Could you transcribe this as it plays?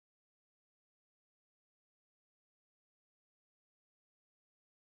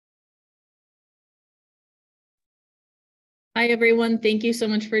Hi, everyone. Thank you so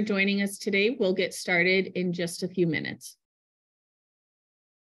much for joining us today. We'll get started in just a few minutes.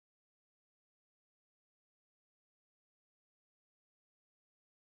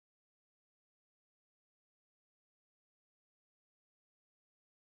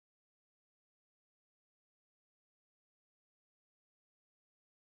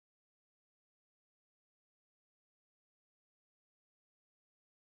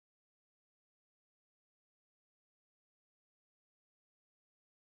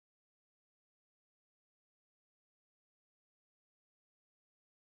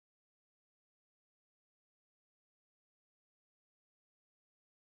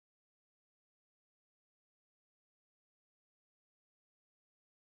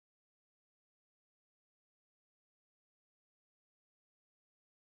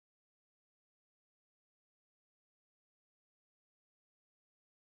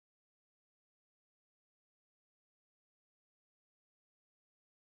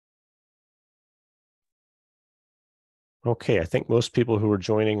 Okay, I think most people who are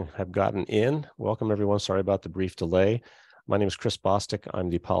joining have gotten in. Welcome, everyone. Sorry about the brief delay. My name is Chris Bostic. I'm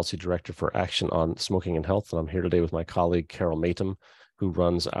the Policy Director for Action on Smoking and Health, and I'm here today with my colleague, Carol Matum, who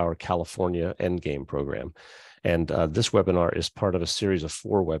runs our California Endgame program. And this webinar is part of a series of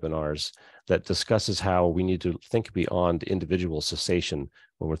 4 webinars that discusses how we need to think beyond individual cessation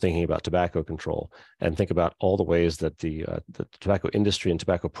when we're thinking about tobacco control, and think about all the ways that the tobacco industry and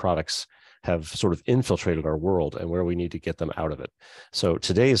tobacco products have sort of infiltrated our world and where we need to get them out of it. So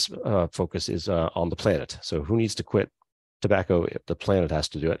today's focus is on the planet. So who needs to quit tobacco? The planet has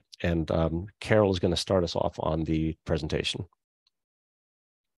to do it. And Carol is going to start us off on the presentation.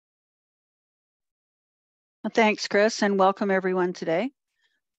 Thanks, Chris, and welcome everyone today.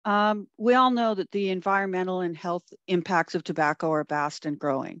 We all know that the environmental and health impacts of tobacco are vast and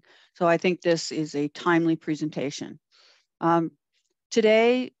growing. So I think this is a timely presentation.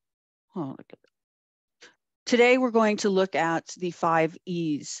 Today we're going to look at the 5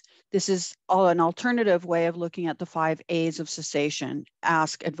 E's. This is an alternative way of looking at the 5 A's of cessation: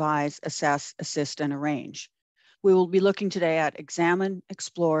 ask, advise, assess, assist, and arrange. We will be looking today at examine,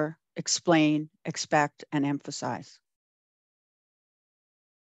 explore, explain, expect, and emphasize.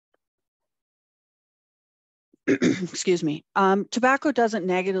 Excuse me. Tobacco doesn't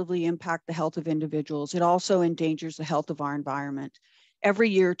negatively impact the health of individuals. It also endangers the health of our environment.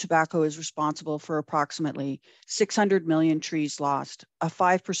 Every year, tobacco is responsible for approximately 600 million trees lost, a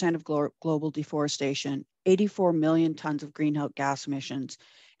 5% of global deforestation, 84 million tons of greenhouse gas emissions,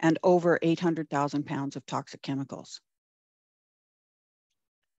 and over 800,000 pounds of toxic chemicals.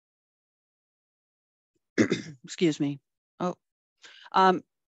 Excuse me.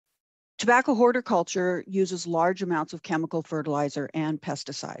 Tobacco horticulture uses large amounts of chemical fertilizer and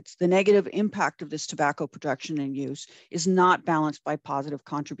pesticides. The negative impact of this tobacco production and use is not balanced by positive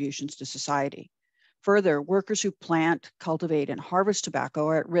contributions to society. Further, workers who plant, cultivate, and harvest tobacco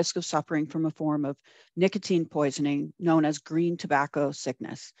are at risk of suffering from a form of nicotine poisoning known as green tobacco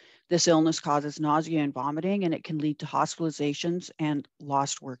sickness. This illness causes nausea and vomiting, and it can lead to hospitalizations and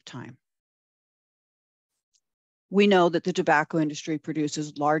lost work time. We know that the tobacco industry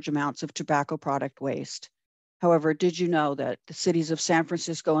produces large amounts of tobacco product waste. However, did you know that the cities of San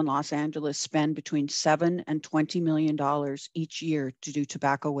Francisco and Los Angeles spend between $7 and $20 million each year to do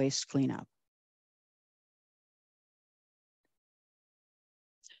tobacco waste cleanup?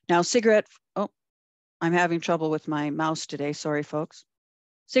 Now, I'm having trouble with my mouse today. Sorry, folks.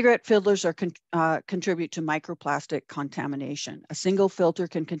 Cigarette filters contribute to microplastic contamination. A single filter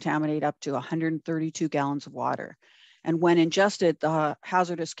can contaminate up to 132 gallons of water. And when ingested, the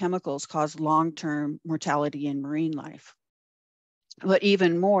hazardous chemicals cause long-term mortality in marine life. But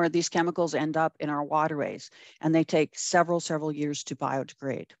even more, these chemicals end up in our waterways, and they take several years to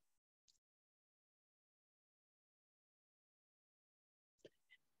biodegrade.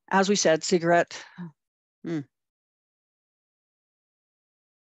 As we said,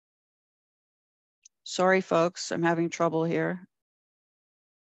 Sorry, folks, I'm having trouble here.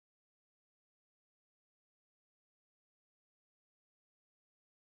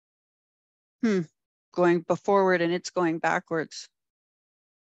 Going forward and it's going backwards.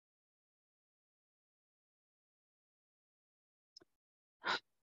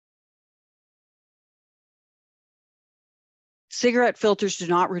 Cigarette filters do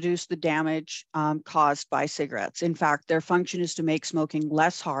not reduce the damage caused by cigarettes. In fact, their function is to make smoking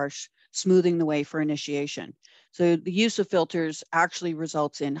less harsh, smoothing the way for initiation. So the use of filters actually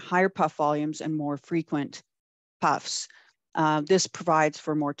results in higher puff volumes and more frequent puffs. This provides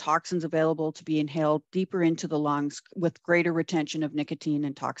for more toxins available to be inhaled deeper into the lungs with greater retention of nicotine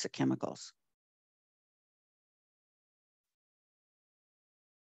and toxic chemicals.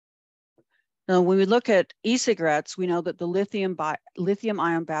 Now, when we look at e-cigarettes, we know that the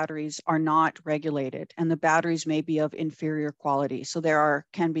lithium-ion batteries are not regulated, and the batteries may be of inferior quality. So there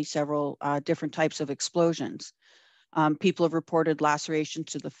can be several different types of explosions. People have reported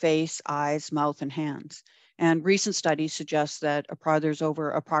lacerations to the face, eyes, mouth, and hands. And recent studies suggest that there's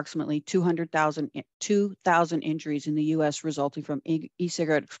over approximately 2,000 injuries in the US resulting from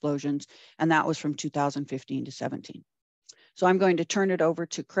e-cigarette explosions, and that was from 2015 to 17. So I'm going to turn it over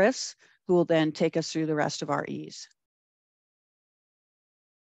to Chris, who will then take us through the rest of our E's.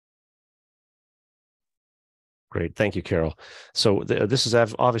 Great, thank you, Carol. So this is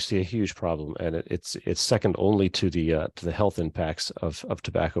obviously a huge problem, and it's second only to the health impacts of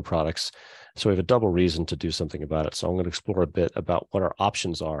tobacco products. So we have a double reason to do something about it. So I'm going to explore a bit about what our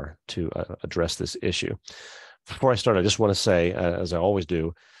options are to address this issue. Before I start, I just want to say, as I always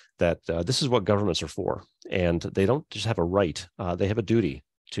do, that this is what governments are for, and they don't just have a right; they have a duty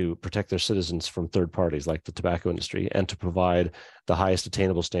to protect their citizens from third parties like the tobacco industry, and to provide the highest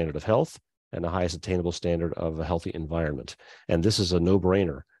attainable standard of health and the highest attainable standard of a healthy environment. And this is a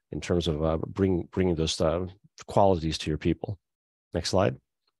no-brainer in terms of bringing those qualities to your people. Next slide.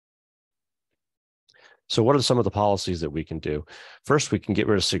 So what are some of the policies that we can do? First, we can get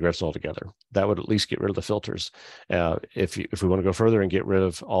rid of cigarettes altogether. That would at least get rid of the filters. If we want to go further and get rid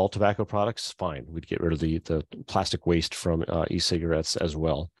of all tobacco products, fine. We'd get rid of the plastic waste from e-cigarettes as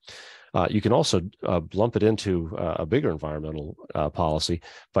well. You can also lump it into a bigger environmental policy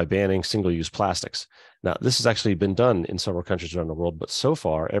by banning single-use plastics. Now, this has actually been done in several countries around the world, but so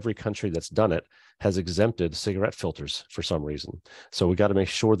far, every country that's done it has exempted cigarette filters for some reason. So we got to make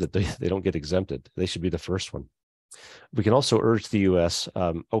sure that they don't get exempted. They should be the first one. We can also urge the U.S.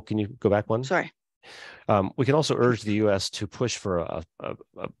 Oh, can you go back one? Sorry. We can also urge the U.S. to push for a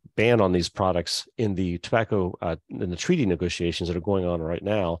ban on these products in the tobacco in the treaty negotiations that are going on right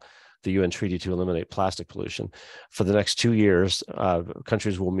now, the UN Treaty to Eliminate Plastic Pollution. For the next 2 years,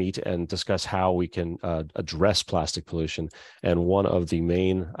 countries will meet and discuss how we can address plastic pollution. And one of the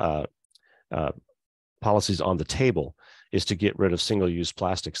main policies on the table is to get rid of single-use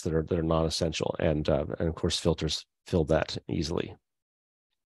plastics that are non-essential, and of course filters fill that easily.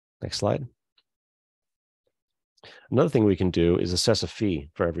 Next slide. Another thing we can do is assess a fee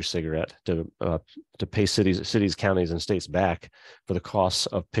for every cigarette to pay cities, counties, and states back for the costs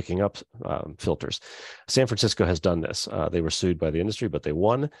of picking up filters. San Francisco has done this. They were sued by the industry, but they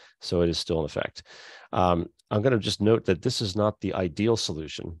won, so it is still in effect. I'm going to just note that this is not the ideal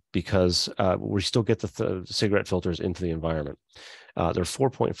solution because we still get the cigarette filters into the environment. There are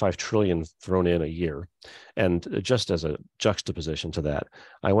 4.5 trillion thrown in a year. And just as a juxtaposition to that,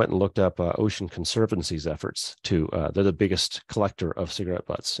 I went and looked up Ocean Conservancy's efforts to, they're the biggest collector of cigarette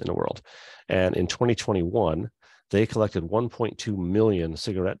butts in the world. And in 2021, they collected 1.2 million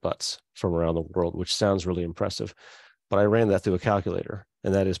cigarette butts from around the world, which sounds really impressive. But I ran that through a calculator,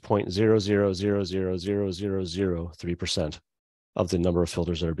 and that is 0.0000003% of the number of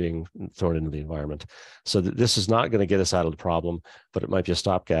filters that are being thrown into the environment. So this is not going to get us out of the problem, but it might be a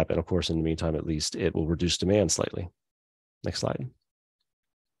stopgap. And of course, in the meantime, at least it will reduce demand slightly. Next slide.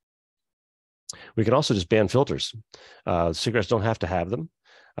 We can also just ban filters. Cigarettes don't have to have them.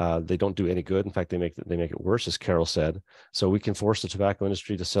 They don't do any good. In fact, they make it worse, as Carol said. So we can force the tobacco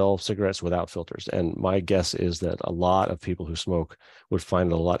industry to sell cigarettes without filters. And my guess is that a lot of people who smoke would find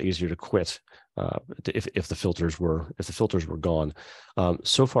it a lot easier to quit if the filters were gone.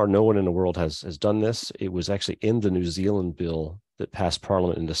 So far, no one in the world has done this. It was actually in the New Zealand bill that passed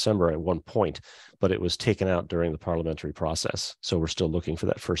Parliament in December at one point, but it was taken out during the parliamentary process. So we're still looking for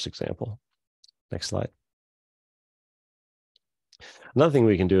that first example. Next slide. Another thing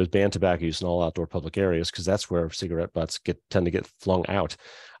we can do is ban tobacco use in all outdoor public areas, because that's where cigarette butts tend to get flung out.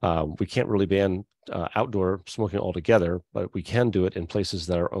 We can't really ban outdoor smoking altogether, but we can do it in places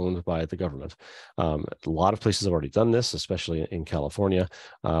that are owned by the government. A lot of places have already done this, especially in California,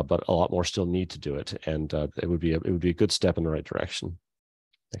 but a lot more still need to do it, and it would be a good step in the right direction.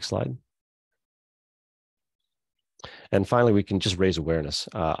 Next slide. And finally, we can just raise awareness.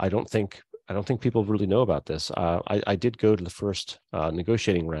 I don't think people really know about this. I did go to the first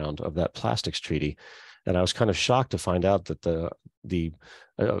negotiating round of that plastics treaty, and I was kind of shocked to find out that the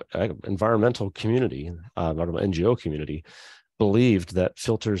environmental community, NGO community, believed that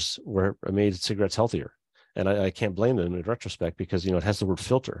filters made cigarettes healthier. And I can't blame them in retrospect, because it has the word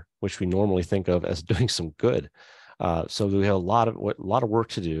filter, which we normally think of as doing some good. So we have a lot of work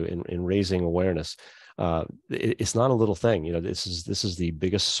to do in raising awareness. It's not a little thing. This is the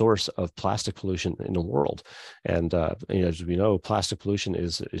biggest source of plastic pollution in the world, and as we know, plastic pollution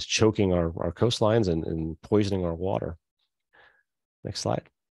is choking our coastlines and poisoning our water. Next slide.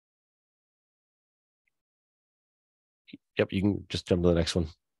 Yep, you can just jump to the next one.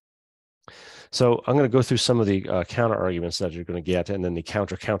 So I'm going to go through some of the counter arguments that you're going to get, and then the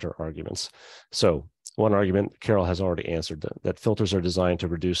counter arguments. So one argument Carol has already answered, that filters are designed to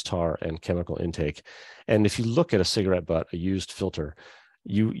reduce tar and chemical intake. And if you look at a cigarette butt, a used filter,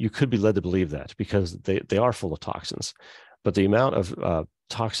 you could be led to believe that, because they are full of toxins. But the amount of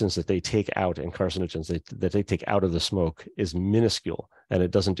toxins that they take out and carcinogens that they take out of the smoke is minuscule, and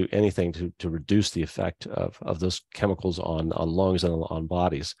it doesn't do anything to reduce the effect of those chemicals on lungs and on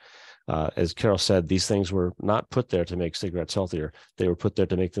bodies. As Carol said, these things were not put there to make cigarettes healthier. They were put there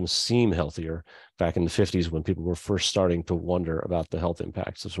to make them seem healthier back in the 50s, when people were first starting to wonder about the health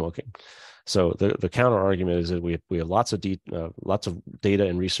impacts of smoking. So the counter argument is that we have lots of data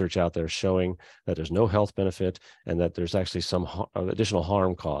and research out there showing that there's no health benefit, and that there's actually some additional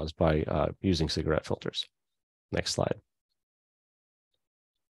harm caused by using cigarette filters. Next slide.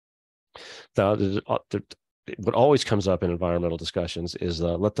 Now, what always comes up in environmental discussions is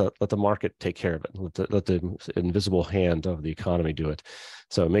let the market take care of it. Let the invisible hand of the economy do it.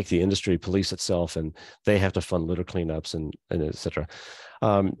 So make the industry police itself, and they have to fund litter cleanups and et cetera.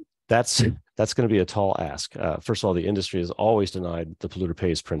 That's going to be a tall ask. First of all, the industry has always denied the polluter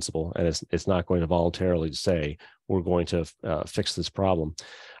pays principle, and it's not going to voluntarily say we're going to fix this problem.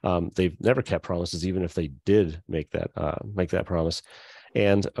 They've never kept promises, even if they did make that promise.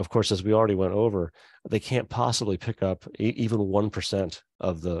 And of course, as we already went over, they can't possibly pick up even 1%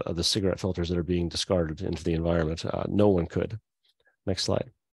 of the cigarette filters that are being discarded into the environment. No one could. Next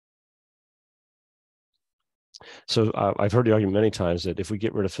slide. So I've heard the argument many times that if we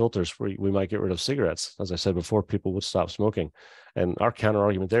get rid of filters, we might get rid of cigarettes. As I said before, people would stop smoking. And our counter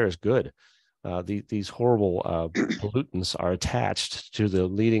argument there is good. These horrible pollutants are attached to the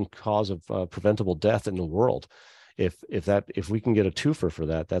leading cause of preventable death in the world. If we can get a twofer for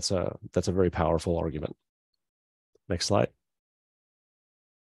that, that's a very powerful argument. Next slide.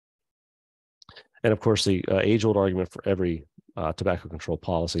 And of course, the age-old argument for every tobacco control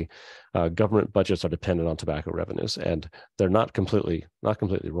policy, government budgets are dependent on tobacco revenues, and they're not completely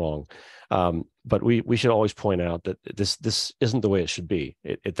wrong. But we should always point out that this isn't the way it should be.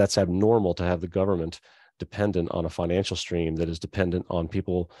 That's abnormal to have the government dependent on a financial stream that is dependent on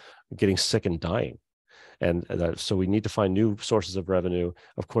people getting sick and dying. And so we need to find new sources of revenue.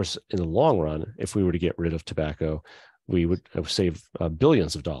 Of course, in the long run, if we were to get rid of tobacco, we would save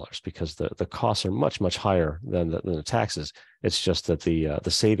billions of dollars, because the costs are much higher than the taxes. It's just that the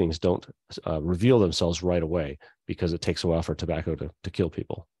savings don't reveal themselves right away, because it takes a while for tobacco to kill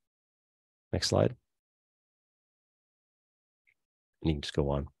people. Next slide. And you can just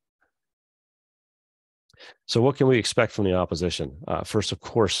go on. So what can we expect from the opposition? First, of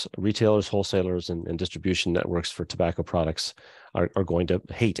course, retailers, wholesalers, and distribution networks for tobacco products are going to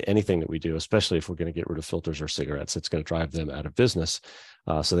hate anything that we do, especially if we're going to get rid of filters or cigarettes. It's going to drive them out of business.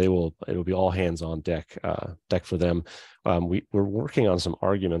 So it'll be all hands on deck for them. We're working on some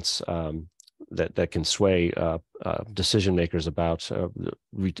arguments that can sway decision makers about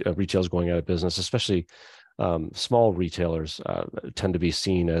retailers going out of business, especially small retailers tend to be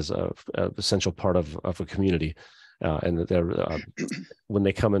seen as an essential part of a community. And they're, when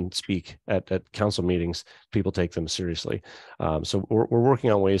they come and speak at council meetings, people take them seriously. So we're working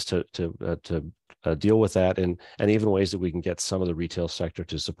on ways to deal with that, and even ways that we can get some of the retail sector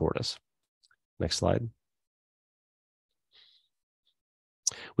to support us. Next slide.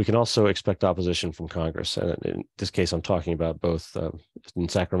 We can also expect opposition from Congress. And in this case, I'm talking about both in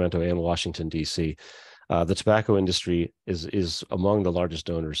Sacramento and Washington, D.C. The tobacco industry is among the largest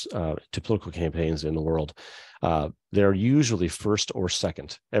donors to political campaigns in the world. They're usually first or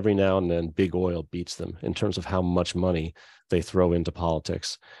second. Every now and then, big oil beats them in terms of how much money they throw into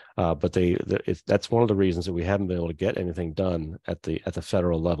politics. But that's one of the reasons that we haven't been able to get anything done at the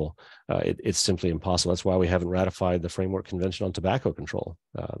federal level. It's simply impossible. That's why we haven't ratified the Framework Convention on Tobacco Control.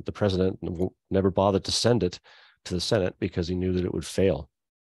 The president never bothered to send it to the Senate because he knew that it would fail.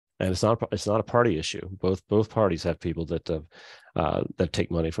 And it's not a party issue. Both parties have people that take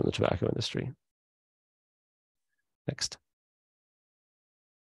money from the tobacco industry. Next.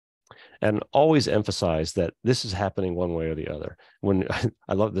 And always emphasize that this is happening one way or the other. When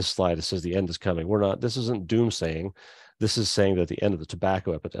I love this slide, it says the end is coming. This isn't doomsaying. This is saying that the end of the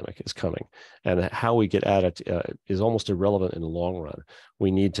tobacco epidemic is coming, and how we get at it is almost irrelevant in the long run. We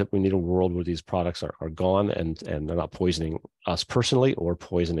need a world where these products are gone and they're not poisoning us personally or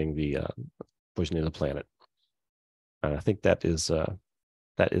poisoning the planet. And I think that is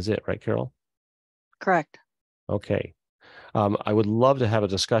it, right, Carol? Correct. Okay. I would love to have a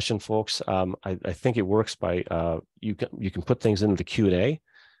discussion, folks. I think it works by you can put things into the Q&A,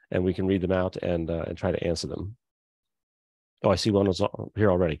 and we can read them out and try to answer them. Oh, I see one was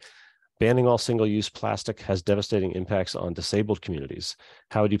here already. Banning all single-use plastic has devastating impacts on disabled communities.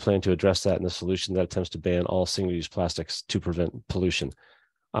 How would you plan to address that in a solution that attempts to ban all single-use plastics to prevent pollution?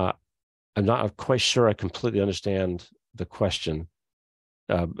 I'm not quite sure I completely understand the question.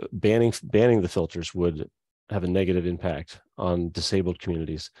 Banning the filters would have a negative impact on disabled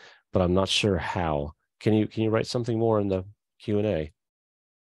communities, but I'm not sure how. Can you write something more in the Q&A?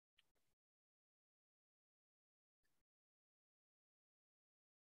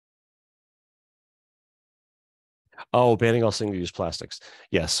 Oh, banning all single-use plastics.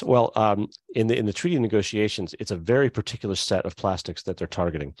 Yes. Well, in the treaty negotiations, it's a very particular set of plastics that they're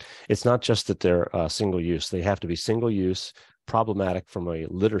targeting. It's not just that they're single-use; they have to be single-use, problematic from a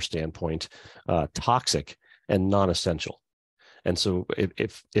litter standpoint, toxic, and non-essential. And so,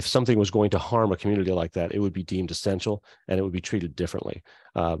 if something was going to harm a community like that, it would be deemed essential, and it would be treated differently,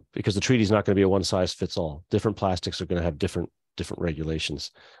 because the treaty is not going to be a one-size-fits-all. Different plastics are going to have different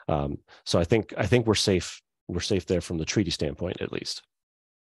regulations. So I think we're safe. We're safe there from the treaty standpoint, at least.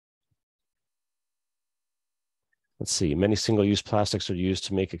 Let's see. Many single-use plastics are used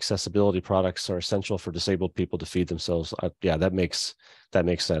to make accessibility products are essential for disabled people to feed themselves. Yeah, that makes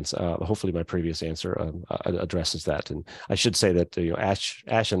sense. Hopefully, my previous answer addresses that. And I should say that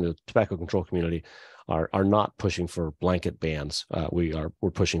ASH and the tobacco control community are not pushing for blanket bans. We're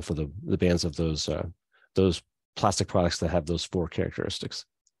pushing for the bans of those plastic products that have those 4 characteristics.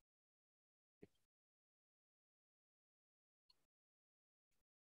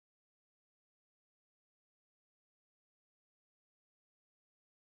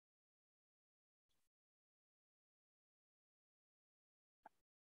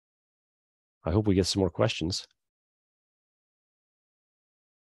 I hope we get some more questions.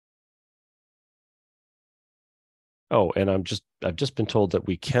 Oh, and I've just been told that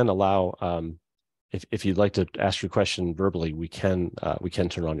we can allow, if you'd like to ask your question verbally, we can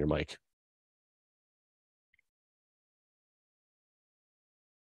turn on your mic.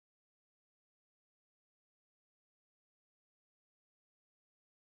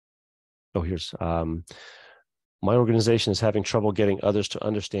 Oh, here's my organization is having trouble getting others to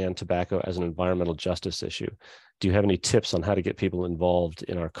understand tobacco as an environmental justice issue. Do you have any tips on how to get people involved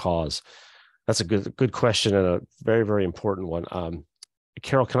in our cause? That's a good question and a very, very important one.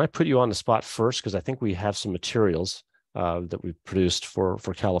 Carol, can I put you on the spot first? Because I think we have some materials that we've produced for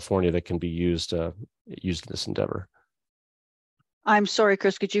California that can be used in this endeavor. I'm sorry,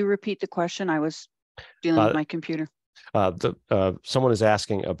 Chris, could you repeat the question? I was dealing with my computer. Someone is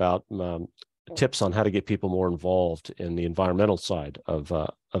asking about tips on how to get people more involved in the environmental side of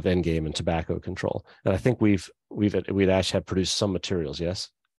endgame and tobacco control. And I think we'd actually have produced some materials, yes?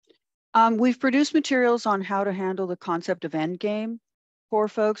 We've produced materials on how to handle the concept of endgame for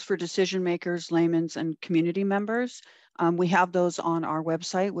folks, for decision makers, laymen, and community members. We have those on our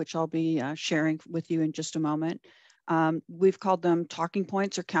website, which I'll be sharing with you in just a moment. We've called them talking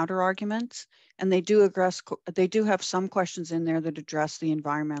points or counter arguments, and they do have some questions in there that address the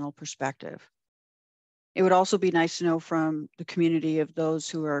environmental perspective. It would also be nice to know from the community of those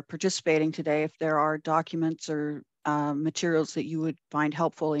who are participating today if there are documents or materials that you would find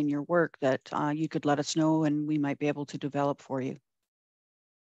helpful in your work that you could let us know and we might be able to develop for you.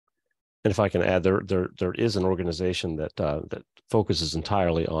 And if I can add, there is an organization that focuses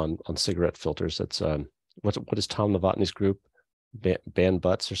entirely on cigarette filters. That's what is Tom Novotny's group? Ban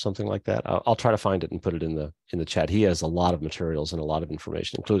Butts or something like that. I'll try to find it and put it in the chat. He has a lot of materials and a lot of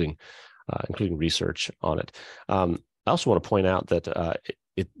information, including research on it. I also want to point out that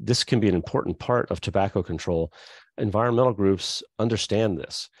this can be an important part of tobacco control. Environmental groups understand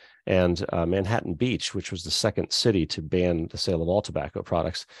this. And Manhattan Beach, which was the second city to ban the sale of all tobacco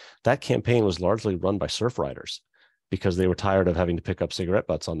products, that campaign was largely run by surf riders because they were tired of having to pick up cigarette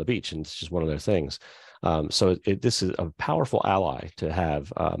butts on the beach, and it's just one of their things. So this is a powerful ally to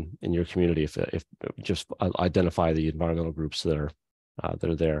have in your community if just identify the environmental groups that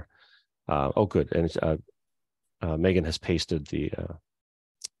are there. Oh, good. And Megan has pasted the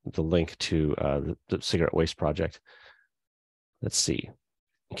link to the Cigarette Waste Project. Let's see.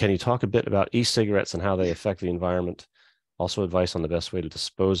 Can you talk a bit about e-cigarettes and how they affect the environment? Also, advice on the best way to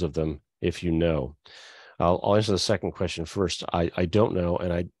dispose of them, if you know. I'll answer the second question first. I don't know,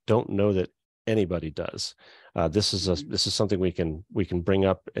 and I don't know that anybody does. This is something we can bring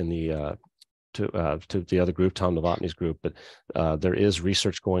up in the to the other group, Tom Novotny's group. But there is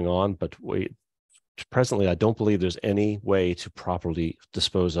research going on. But presently, I don't believe there's any way to properly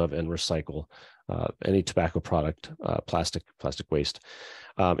dispose of and recycle any tobacco product, plastic waste.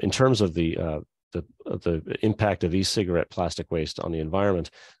 In terms of the impact of e-cigarette plastic waste on the environment,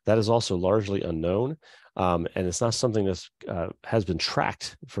 that is also largely unknown. And it's not something that has been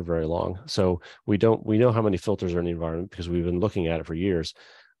tracked for very long. So we know how many filters are in the environment because we've been looking at it for years,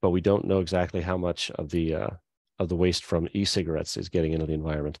 but we don't know exactly how much of the waste from e-cigarettes is getting into the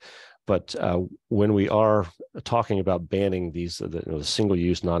environment. But when we are talking about banning these, the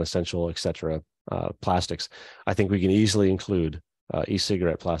single-use, non-essential, et cetera, plastics, I think we can easily include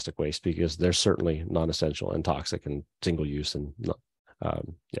e-cigarette plastic waste because they're certainly non-essential and toxic and single-use, and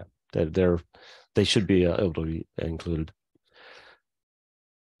yeah, they should be able to be included.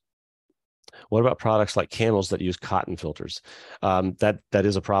 What about products like Camels that use cotton filters? That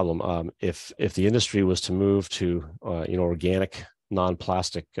is a problem. If the industry was to move to organic,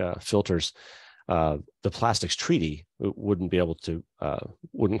 non-plastic filters, the plastics treaty wouldn't be able to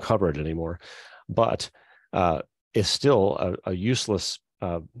wouldn't cover it anymore. But it's still a useless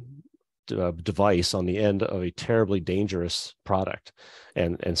device on the end of a terribly dangerous product,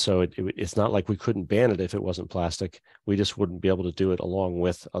 and so it's not like we couldn't ban it if it wasn't plastic. We just wouldn't be able to do it along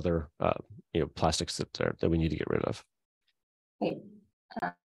with other plastics that we need to get rid of. Hey,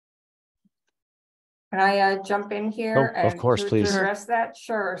 can I jump in here? Of course, please. Address that?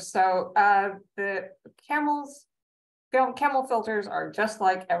 Sure. So the camel filters are just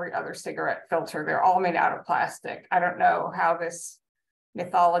like every other cigarette filter. They're all made out of plastic. I don't know how this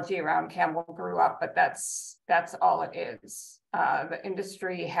mythology around Camel grew up, but that's all it is. The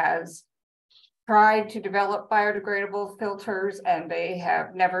industry has tried to develop biodegradable filters and they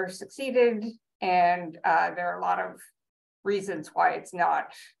have never succeeded. And there are a lot of reasons why it's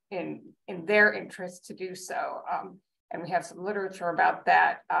not in their interest to do so. And we have some literature about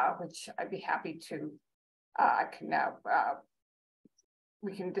that, which I'd be happy to,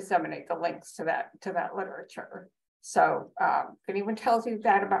 we can disseminate the links to that literature. So if anyone tells you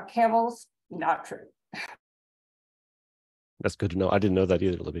that about Camels, not true. That's good to know. I didn't know that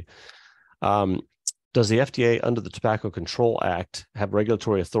either, Libby. Does the FDA, under the Tobacco Control Act, have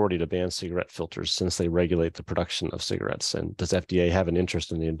regulatory authority to ban cigarette filters since they regulate the production of cigarettes? And does FDA have an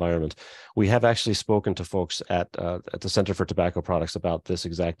interest in the environment? We have actually spoken to folks at the Center for Tobacco Products about this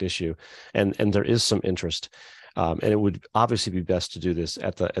exact issue, and there is some interest. And it would obviously be best to do this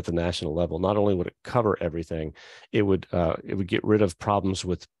at the national level. Not only would it cover everything, it would get rid of problems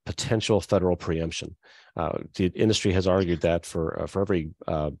with potential federal preemption. The industry has argued that for every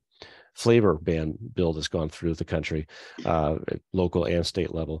flavor ban bill that's gone through the country, at local and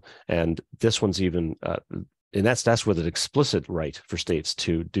state level, and this one's even. And that's with an explicit right for states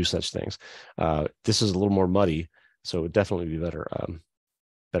to do such things. This is a little more muddy, so it would definitely be better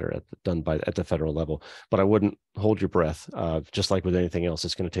done at the federal level. But I wouldn't hold your breath. Just like with anything else,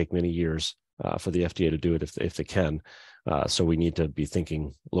 it's going to take many years for the FDA to do it if they can. So we need to be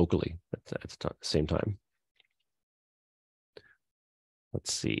thinking locally at the same time.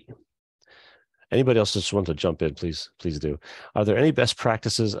 Let's see. Anybody else just want to jump in, please do. Are there any best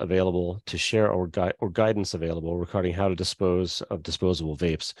practices available to share or guidance available regarding how to dispose of disposable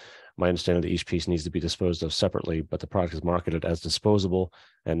vapes? My understanding that each piece needs to be disposed of separately, but the product is marketed as disposable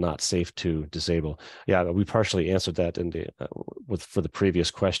and not safe to disable. Yeah, we partially answered that in the for the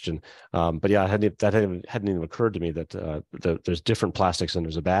previous question. But yeah, that hadn't even occurred to me that there's different plastics and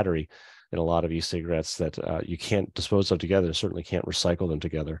there's a battery in a lot of e-cigarettes that you can't dispose of together, certainly can't recycle them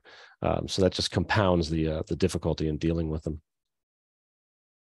together. So that just compounds the difficulty in dealing with them.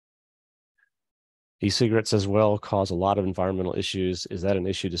 E-cigarettes as well cause a lot of environmental issues. Is that an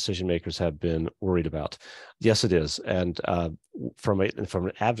issue decision makers have been worried about? Yes, it is. And from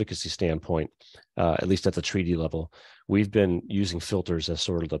an advocacy standpoint, at least at the treaty level, we've been using filters as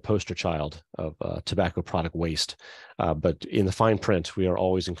sort of the poster child of tobacco product waste. But in the fine print, we are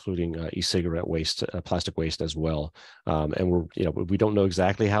always including e-cigarette waste, plastic waste as well. And we don't know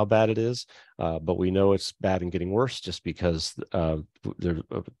exactly how bad it is, but we know it's bad and getting worse just because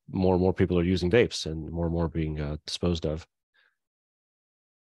more and more people are using vapes and more being disposed of.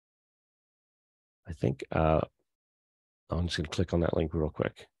 I think I'm just going to click on that link real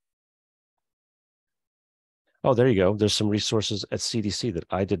quick. Oh, there you go. There's some resources at CDC that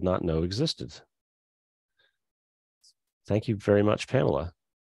I did not know existed. Thank you very much, Pamela.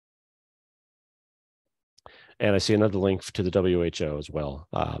 And I see another link to the WHO as well.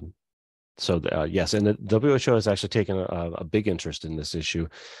 Yes, and the WHO has actually taken a big interest in this issue.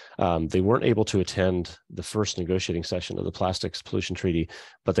 They weren't able to attend the first negotiating session of the Plastics Pollution Treaty,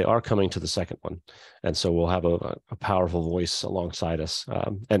 but they are coming to the second one. And so we'll have a powerful voice alongside us.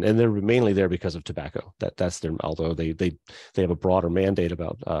 And they're mainly there because of tobacco. That's their, although they have a broader mandate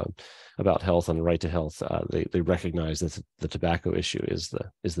about health and the right to health, they recognize that the tobacco issue is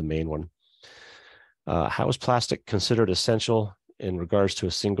the main one. How is plastic considered essential in regards to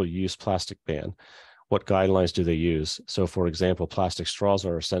a single-use plastic ban? what guidelines do they use? So for example, plastic straws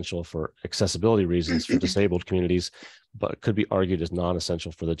are essential for accessibility reasons for disabled communities, but could be argued as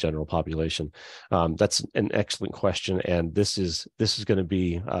non-essential for the general population. That's an excellent question. And this is going to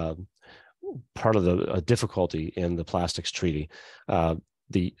be part of the difficulty in the plastics treaty.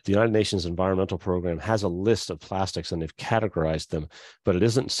 The United Nations Environmental Program has a list of plastics and they've categorized them, but it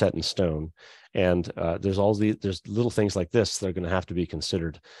isn't set in stone. And there's little things like this that are going to have to be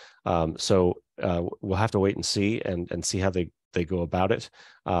considered. So we'll have to wait and see see how they go about it.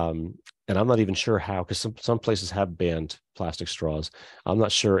 And I'm not even sure how, because some places have banned plastic straws. I'm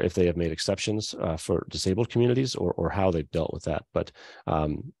not sure if they have made exceptions for disabled communities or how they've dealt with that. But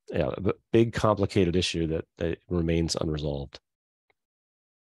yeah, a big complicated issue that remains unresolved.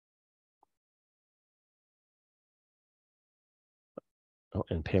 Oh,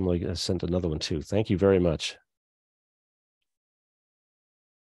 and Pamela sent another one too. Thank you very much.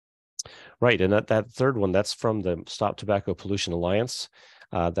 Right, and that third one, that's from the Stop Tobacco Pollution Alliance.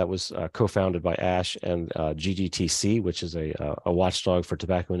 That was co-founded by ASH and GDTC, which is a watchdog for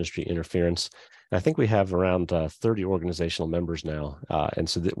tobacco industry interference. And I think we have around 30 organizational members now, and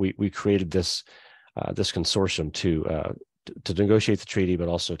so that we created this consortium to negotiate the treaty, but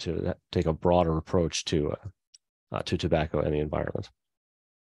also to take a broader approach to tobacco and the environment.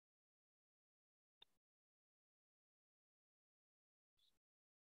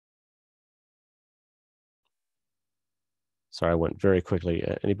 Sorry, I went very quickly.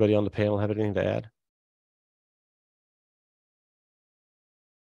 Anybody on the panel have anything to add?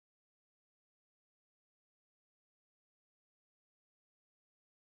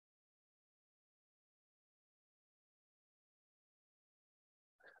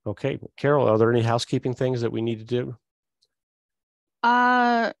 Okay, Carol, are there any housekeeping things that we need to do?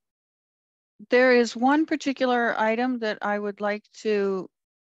 There is one particular item that I would like to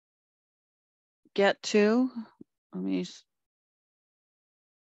get to. Let me.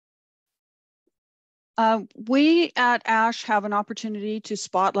 We at ASH have an opportunity to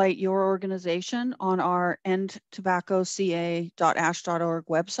spotlight your organization on our endtobaccoca.ash.org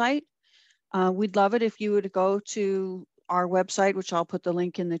website. We'd love it if you would go to our website, which I'll put the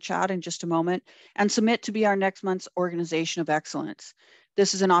link in the chat in just a moment, and submit to be our next month's Organization of Excellence.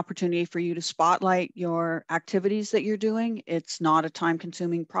 This is an opportunity for you to spotlight your activities that you're doing. It's not a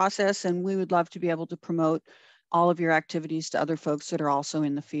time-consuming process, and we would love to be able to promote all of your activities to other folks that are also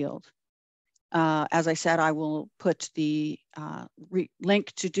in the field. As I said, I will put the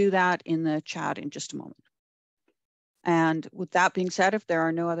link to do that in the chat in just a moment. And with that being said, if there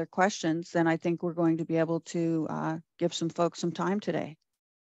are no other questions, then I think we're going to be able to give some folks some time today.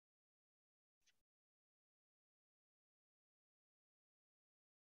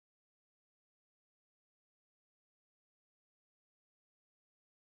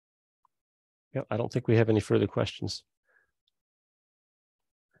 Yeah, I don't think we have any further questions.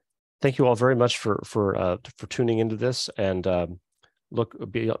 Thank you all very much for tuning into this, and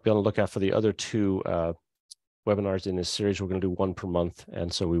be on the lookout for the other two webinars in this series. We're going to do one per month,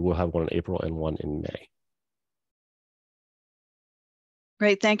 and so we will have one in April and one in May.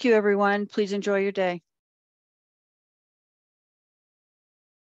 Great, thank you everyone. Please enjoy your day.